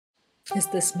Is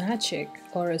this magic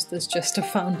or is this just a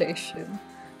foundation?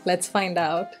 Let's find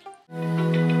out.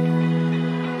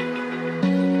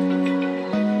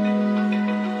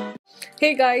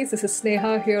 Hey guys, this is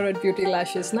Sneha here at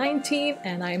Beautylashes19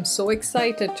 and I'm so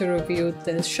excited to review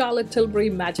this Charlotte Tilbury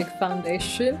Magic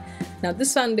Foundation. Now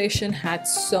this foundation had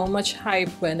so much hype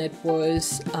when it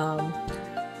was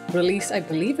released. I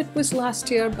believe it was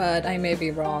last year, but I may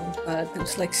be wrong. But there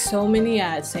was like so many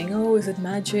ads saying, oh, is it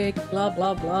magic, blah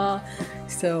blah blah.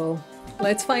 So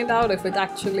let's find out if it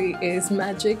actually is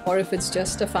magic or if it's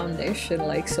just a foundation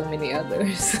like so many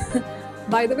others.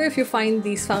 By the way, if you find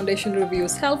these foundation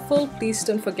reviews helpful, please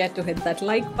don't forget to hit that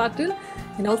like button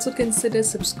and also consider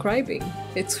subscribing.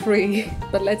 It's free.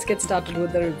 But let's get started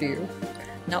with the review.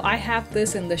 Now I have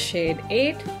this in the shade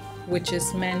 8, which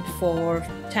is meant for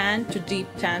tan to deep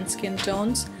tan skin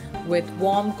tones with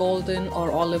warm golden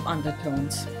or olive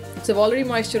undertones. So I've already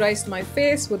moisturized my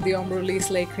face with the Ombre Release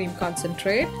Lait Cream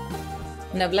Concentrate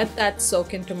and I've let that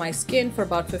soak into my skin for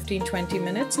about 15-20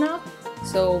 minutes now.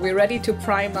 So we're ready to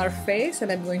prime our face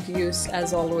and I'm going to use,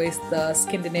 as always, the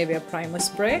Scandinavia Primer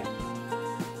Spray.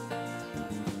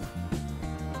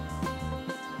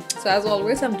 So as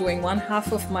always, I'm doing one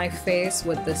half of my face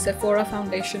with the Sephora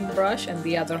foundation brush and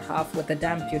the other half with the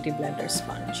damp Beauty Blender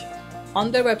sponge.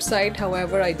 On their website,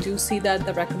 however, I do see that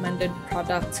the recommended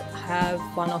products have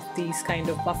one of these kind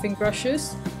of buffing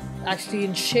brushes. Actually,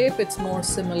 in shape, it's more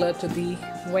similar to the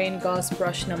Wayne Goss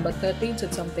brush number 13, so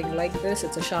it's something like this.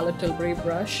 It's a Charlotte Tilbury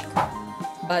brush.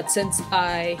 But since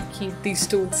I keep these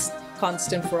tools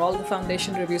constant for all the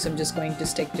foundation reviews, I'm just going to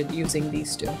stick to using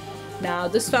these two. Now,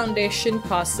 this foundation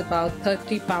costs about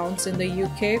 £30 in the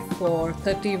UK for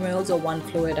 30 ml or 1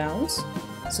 fluid ounce.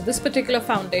 So this particular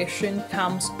foundation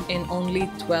comes in only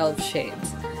 12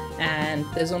 shades. And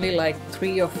there's only like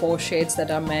 3 or 4 shades that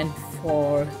are meant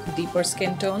for deeper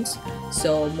skin tones.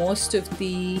 So most of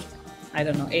the,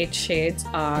 8 shades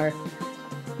are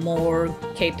more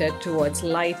catered towards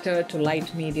lighter to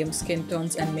light medium skin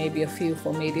tones and maybe a few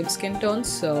for medium skin tones.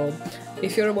 So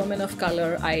if you're a woman of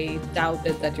color, I doubt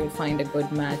it that you'll find a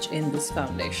good match in this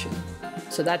foundation.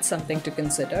 So that's something to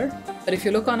consider. But if you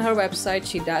look on her website,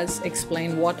 she does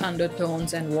explain what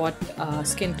undertones and what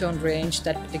skin tone range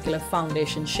that particular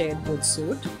foundation shade would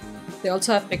suit. They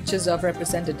also have pictures of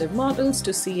representative models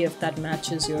to see if that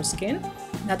matches your skin.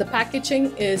 Now the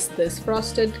packaging is this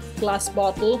frosted glass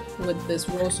bottle with this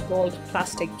rose gold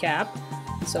plastic cap.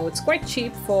 So it's quite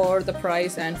cheap for the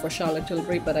price and for Charlotte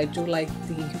Tilbury, but I do like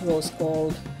the rose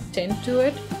gold tint to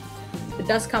it. It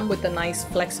does come with a nice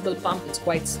flexible pump. It's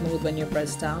quite smooth when you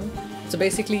press down. So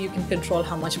basically you can control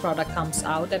how much product comes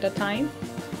out at a time.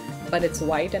 But it's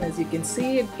white and as you can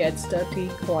see, it gets dirty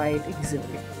quite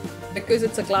easily. Because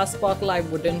it's a glass bottle, I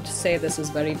wouldn't say this is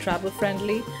very travel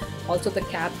friendly. Also the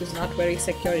cap is not very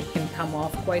secure. It can come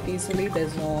off quite easily.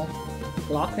 There's no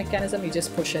lock mechanism. You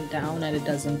just push it down and it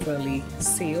doesn't really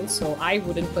seal. So I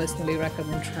wouldn't personally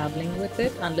recommend traveling with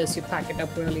it unless you pack it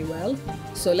up really well.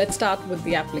 So let's start with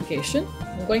the application.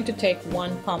 I'm going to take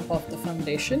 1 pump of the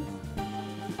foundation.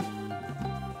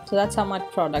 So that's how much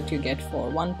product you get for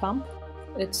 1 pump.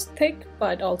 It's thick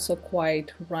but also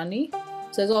quite runny.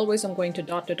 So as always, I'm going to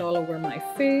dot it all over my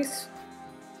face.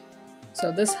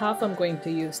 So this half I'm going to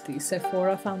use the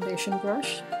Sephora foundation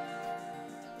brush.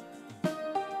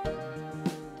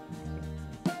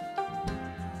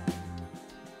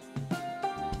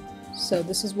 So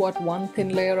this is what one thin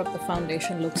layer of the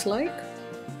foundation looks like.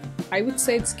 I would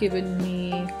say it's given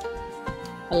me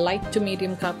a light to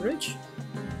medium coverage.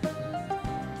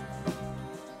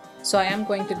 So I am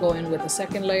going to go in with a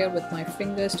second layer with my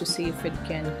fingers to see if it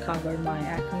can cover my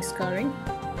acne scarring.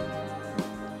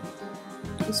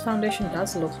 This foundation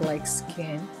does look like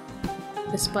skin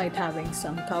despite having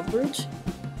some coverage.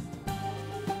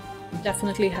 It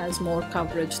definitely has more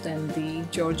coverage than the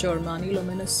Giorgio Armani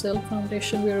Luminous Silk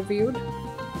foundation we reviewed.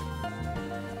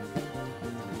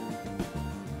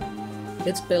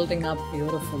 It's building up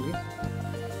beautifully.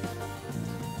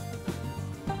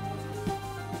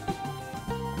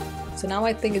 So now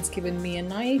I think it's given me a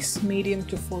nice medium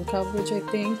to full coverage, I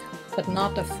think, but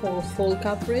not a full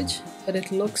coverage, but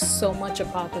it looks so much a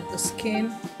part of the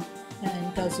skin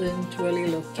and doesn't really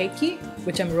look cakey,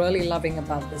 which I'm really loving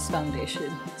about this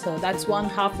foundation. So that's one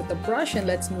half with the brush and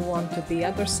let's move on to the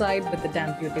other side with the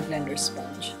damp Beauty Blender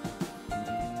sponge.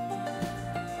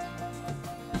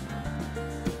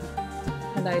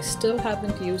 And I still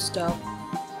haven't used up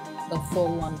the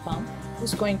full 1 pump.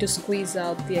 Just going to squeeze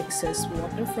out the excess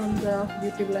water from the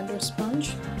Beauty Blender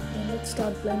sponge and let's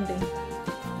start blending.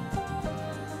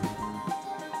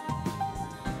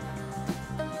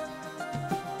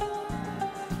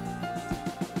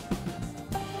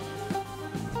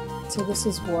 So this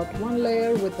is what one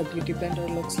layer with the beauty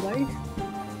blender looks like.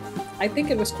 I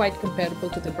think it was quite comparable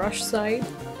to the brush side.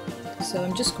 So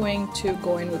I'm just going to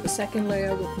go in with the second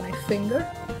layer with my finger.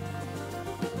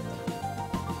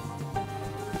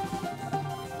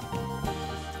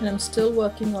 And I'm still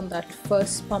working on that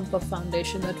first pump of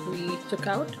foundation that we took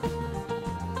out.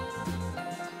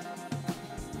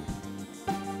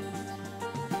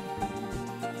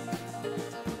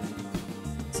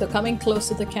 So coming close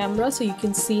to the camera so you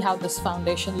can see how this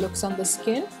foundation looks on the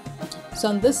skin. So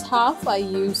on this half I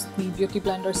used the Beauty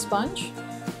Blender sponge.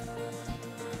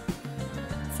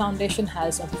 Foundation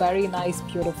has a very nice,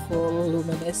 beautiful,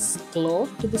 luminous glow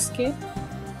to the skin.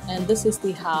 And this is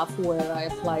the half where I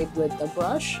applied with the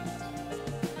brush.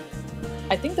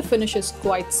 I think the finish is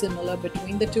quite similar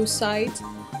between the two sides.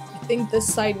 I think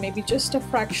this side may be just a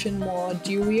fraction more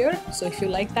dewier. So if you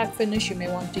like that finish, you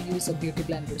may want to use a Beauty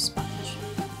Blender sponge.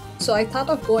 So I thought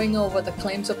of going over the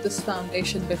claims of this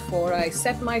foundation before I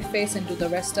set my face and do the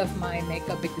rest of my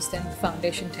makeup, because then the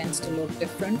foundation tends to look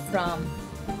different from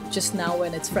just now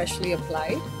when it's freshly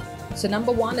applied. So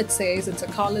number one, it says it's a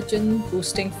collagen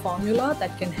boosting formula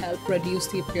that can help reduce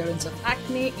the appearance of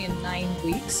acne in 9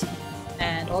 weeks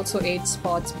and also age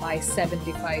spots by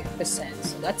 75%.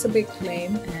 So that's a big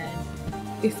claim, and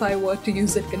if I were to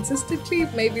use it consistently,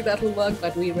 maybe that'll work,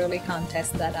 but we really can't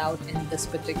test that out in this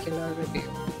particular review.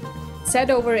 Said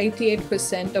over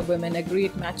 88% of women agree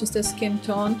it matches their skin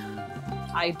tone.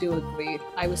 I do agree.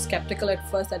 I was skeptical at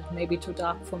first that it may be too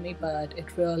dark for me, but it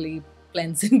really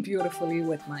blends in beautifully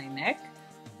with my neck.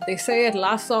 They say it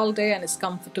lasts all day and is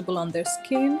comfortable on their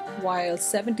skin, while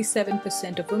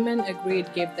 77% of women agree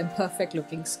it gave them perfect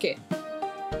looking skin.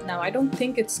 Now I don't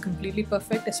think it's completely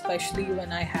perfect, especially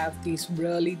when I have these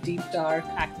really deep dark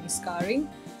acne scarring,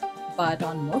 but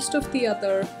on most of the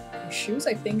other issues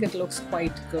I think it looks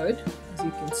quite good. As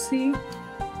you can see,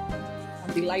 on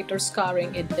the lighter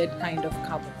scarring it did kind of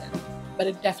cover them, but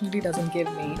it definitely doesn't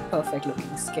give me perfect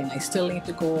looking skin. I still need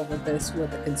to go over this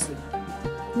with a concealer.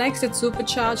 Next, it's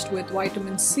supercharged with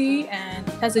vitamin C and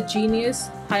has a genius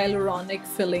hyaluronic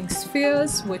filling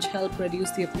spheres which help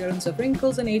reduce the appearance of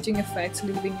wrinkles and aging effects,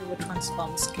 leaving you with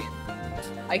transformed skin.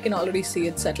 I can already see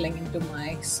it settling into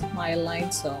my smile line,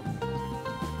 so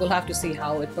we'll have to see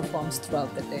how it performs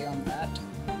throughout the day on that.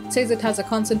 It says it has a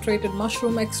concentrated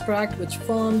mushroom extract which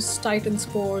firms, tightens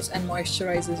pores and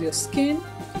moisturizes your skin.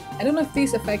 I don't know if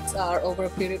these effects are over a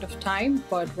period of time,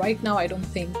 but right now I don't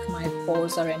think my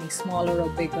pores are any smaller or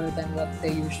bigger than what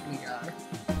they usually are.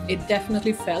 It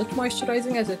definitely felt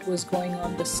moisturizing as it was going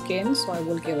on the skin, so I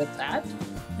will give it that.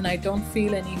 And I don't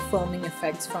feel any firming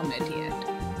effects from it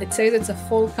yet. It says it's a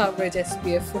full coverage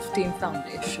SPF 15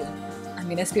 foundation. I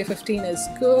mean, SPF 15 is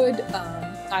good.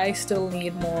 I still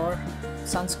need more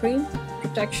sunscreen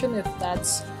protection if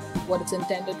that's what it's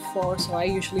intended for, so I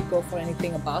usually go for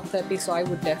anything about 30, so I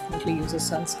would definitely use a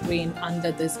sunscreen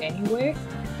under this anyway.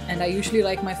 And I usually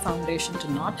like my foundation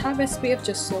to not have SPF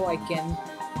just so I can,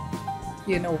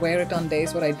 you know, wear it on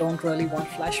days where I don't really want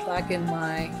flashback in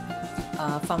my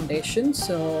foundation.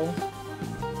 So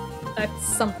that's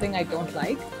something I don't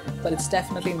like, but it's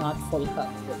definitely not full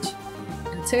coverage.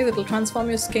 It says it will transform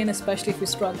your skin, especially if you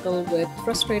struggle with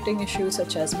frustrating issues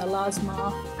such as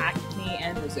melasma, acne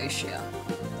and rosacea.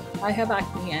 I have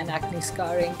acne and acne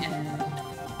scarring and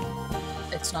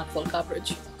it's not full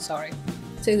coverage, sorry.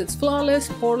 It says it's flawless,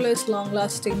 poreless,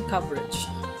 long-lasting coverage.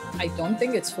 I don't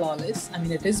think it's flawless. I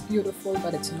mean, it is beautiful,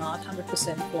 but it's not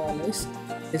 100% flawless.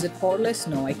 Is it poreless?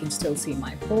 No, I can still see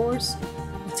my pores.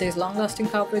 It says long-lasting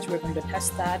coverage. We're going to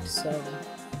test that. So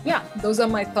yeah, those are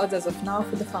my thoughts as of now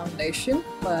for the foundation,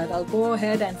 but I'll go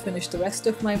ahead and finish the rest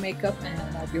of my makeup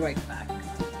and I'll be right back.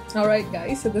 Alright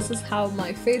guys, so this is how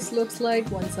my face looks like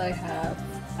once I have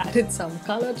added some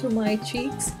color to my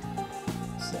cheeks.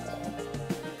 So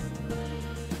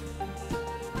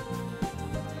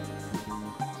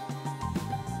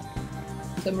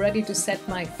I'm ready to set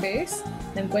my face.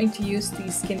 I'm going to use the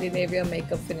Scandinavia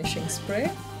Makeup Finishing Spray.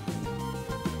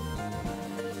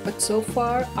 But so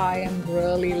far, I am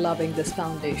really loving this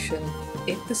foundation.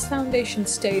 If this foundation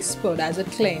stays put as it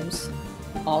claims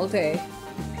all day,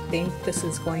 I think this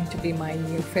is going to be my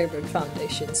new favorite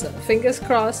foundation. So fingers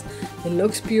crossed, it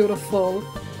looks beautiful.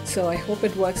 So I hope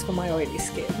it works for my oily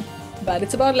skin. But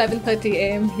it's about 11:30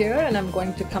 a.m. here and I'm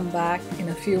going to come back in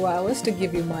a few hours to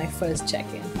give you my first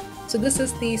check-in. So this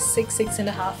is the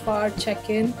 6.5 hour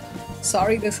check-in.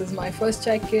 Sorry, this is my first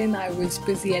check-in. I was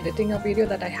busy editing a video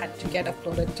that I had to get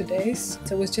uploaded today.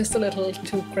 So it was just a little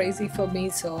too crazy for me,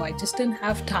 so I just didn't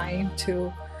have time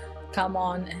to come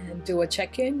on and do a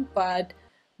check-in. But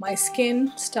My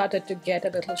skin started to get a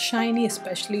little shiny,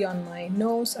 especially on my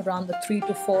nose around the 3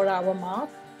 to 4 hour mark,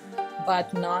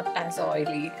 but not as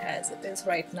oily as it is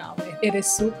right now. It is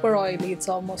super oily. It's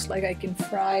almost like I can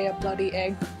fry a bloody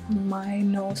egg on my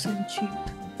nose and cheek.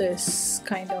 This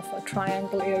kind of a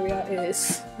triangle area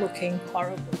is looking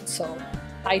horrible, so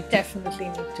I definitely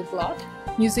need to blot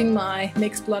using my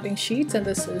mixed blotting sheets, and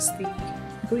this is the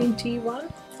green tea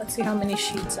one. Let's see how many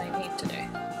sheets I need today.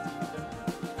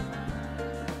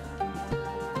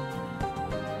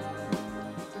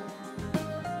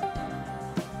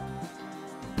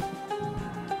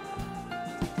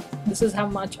 This is how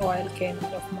much oil came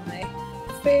out of my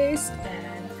face,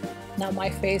 and now my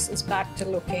face is back to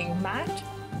looking matte,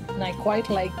 and I quite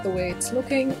like the way it's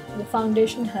looking. The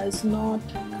foundation has not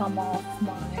come off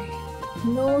my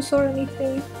nose or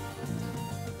anything.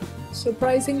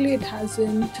 Surprisingly, it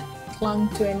hasn't clung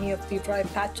to any of the dry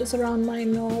patches around my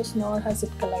nose, nor has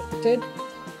it collected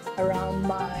around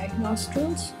my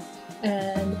nostrils.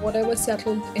 And whatever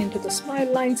settled into the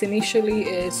smile lines initially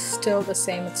is still the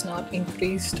same. It's not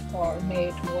increased or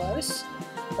made worse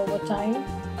over time.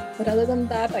 But other than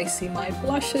that, I see my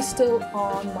blush is still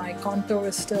on, my contour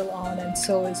is still on, and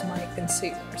so is my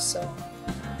concealer. So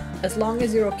as long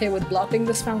as you're okay with blotting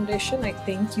this foundation, I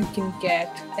think you can get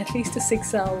at least a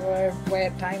 6-hour wear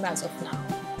time as of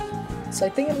now. So I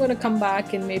think I'm going to come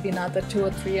back in maybe another 2 or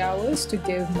 3 hours to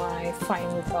give my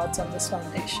final thoughts on this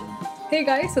foundation. Hey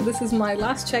guys, so this is my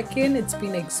last check-in. It's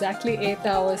been exactly 8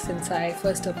 hours since I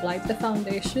first applied the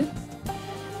foundation.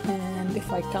 And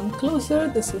if I come closer,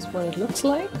 this is what it looks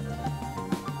like.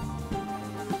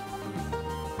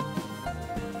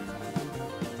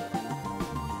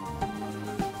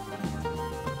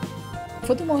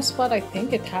 For the most part, I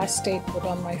think it has stayed put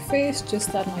on my face,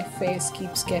 just that my face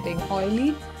keeps getting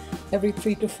oily every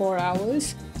 3 to 4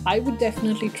 hours. I would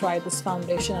definitely try this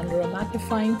foundation under a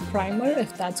mattifying primer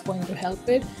if that's going to help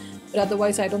it, but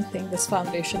otherwise I don't think this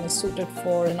foundation is suited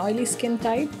for an oily skin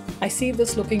type. I see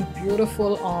this looking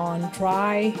beautiful on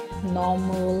dry,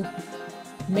 normal,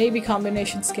 maybe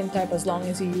combination skin type as long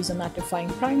as you use a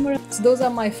mattifying primer. So those are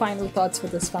my final thoughts for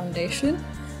this foundation.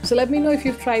 So let me know if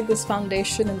you've tried this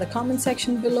foundation in the comment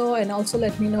section below, and also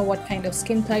let me know what kind of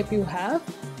skin type you have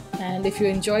and if you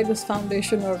enjoy this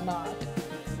foundation or not.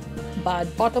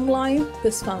 But bottom line,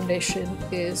 this foundation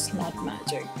is not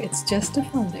magic. It's just a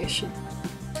foundation.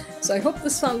 So I hope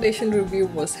this foundation review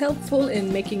was helpful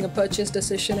in making a purchase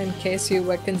decision in case you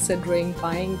were considering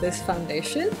buying this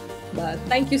foundation. But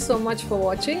thank you so much for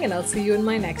watching, and I'll see you in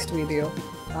my next video.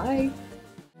 Bye!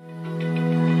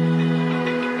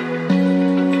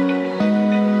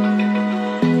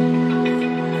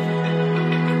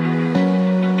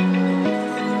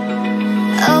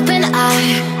 Open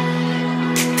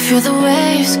eye, feel the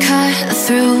waves cut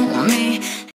through